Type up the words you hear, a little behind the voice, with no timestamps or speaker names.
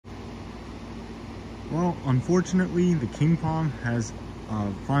Well, unfortunately, the king palm has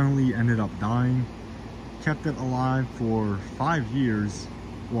finally ended up dying. Kept it alive for 5 years,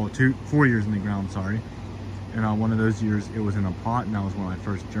 well, 4 years in the ground, sorry. And one of those years it was in a pot, and that was when I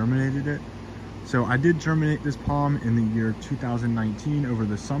first germinated it. So I did germinate this palm in the year 2019 over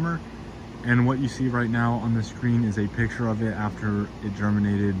the summer. And what you see right now on the screen is a picture of it after it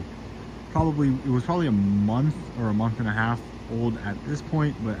germinated. It was probably a month or a month and a half old at this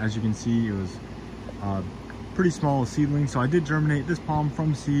point, but as you can see, it was pretty small seedling. So I did germinate this palm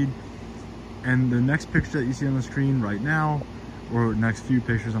from seed. And the next picture that you see on the screen right now, or next few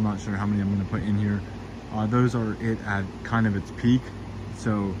pictures, I'm not sure how many I'm going to put in here, those are it at kind of its peak.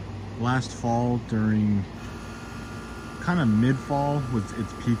 So last fall, during kind of mid-fall, was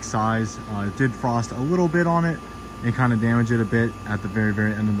its peak size. It did frost a little bit on it and kind of damage it a bit at the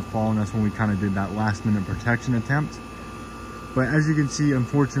very end of the fall, and that's when we kind of did that last minute protection attempt. But as you can see,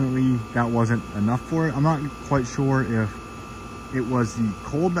 unfortunately, that wasn't enough for it. I'm not quite sure if it was the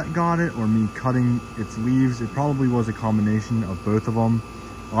cold that got it or me cutting its leaves. It probably was a combination of both of them.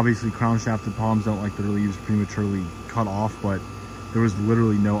 Obviously, crown shafted palms don't like their leaves prematurely cut off, but there was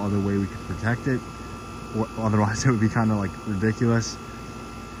literally no other way we could protect it. Otherwise, it would be kind of like ridiculous.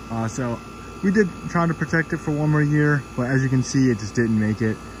 So we did try to protect it for one more year, but as you can see, it just didn't make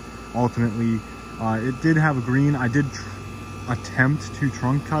it. Ultimately, it did have a green. I did attempt to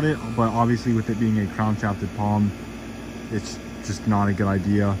trunk cut it, but obviously with it being a crown shafted palm, it's just not a good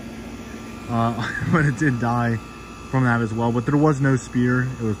idea. But it did die from that as well, but there was no spear.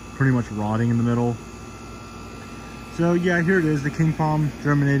 It was pretty much rotting in the middle. So yeah, here it is. The king palm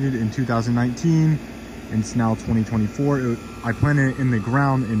germinated in 2019 and it's now 2024. I planted it in the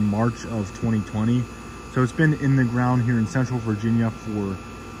ground in March of 2020. So it's been in the ground here in Central Virginia for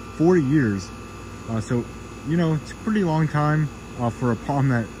 4 years. So, you know, it's a pretty long time for a palm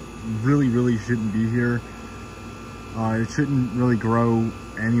that really shouldn't be here. It shouldn't really grow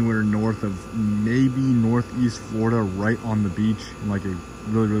anywhere north of maybe northeast Florida, right on the beach, in like a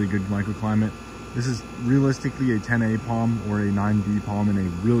really good microclimate. This is realistically a 10A palm or a 9B palm in a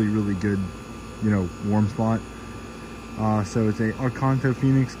really good, you know, warm spot. So it's a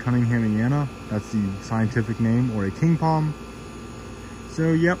Archontophoenix cunninghamiana. That's the scientific name, or a king palm.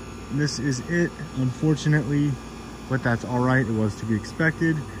 So yep, this is it, unfortunately, but that's all right. It was to be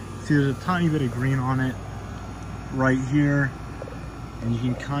expected. See, there's a tiny bit of green on it right here, and you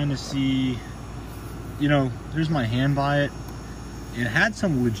can kind of see, you know, there's my hand by it. It had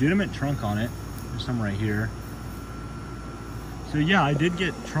some legitimate trunk on it. There's some right here. So yeah, I did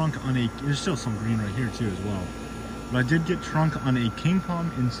get trunk on there's still some green right here too as well. But I did get trunk on a king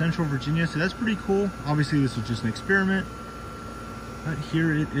palm in Central Virginia, so that's pretty cool. Obviously this was just an experiment, but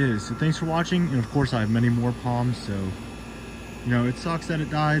here it is. So thanks for watching, and of course I have many more palms, so, you know, it sucks that it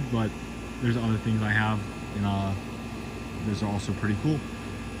died, but there's other things I have, and those are also pretty cool.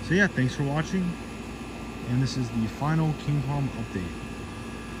 So yeah, thanks for watching, and this is the final king palm update.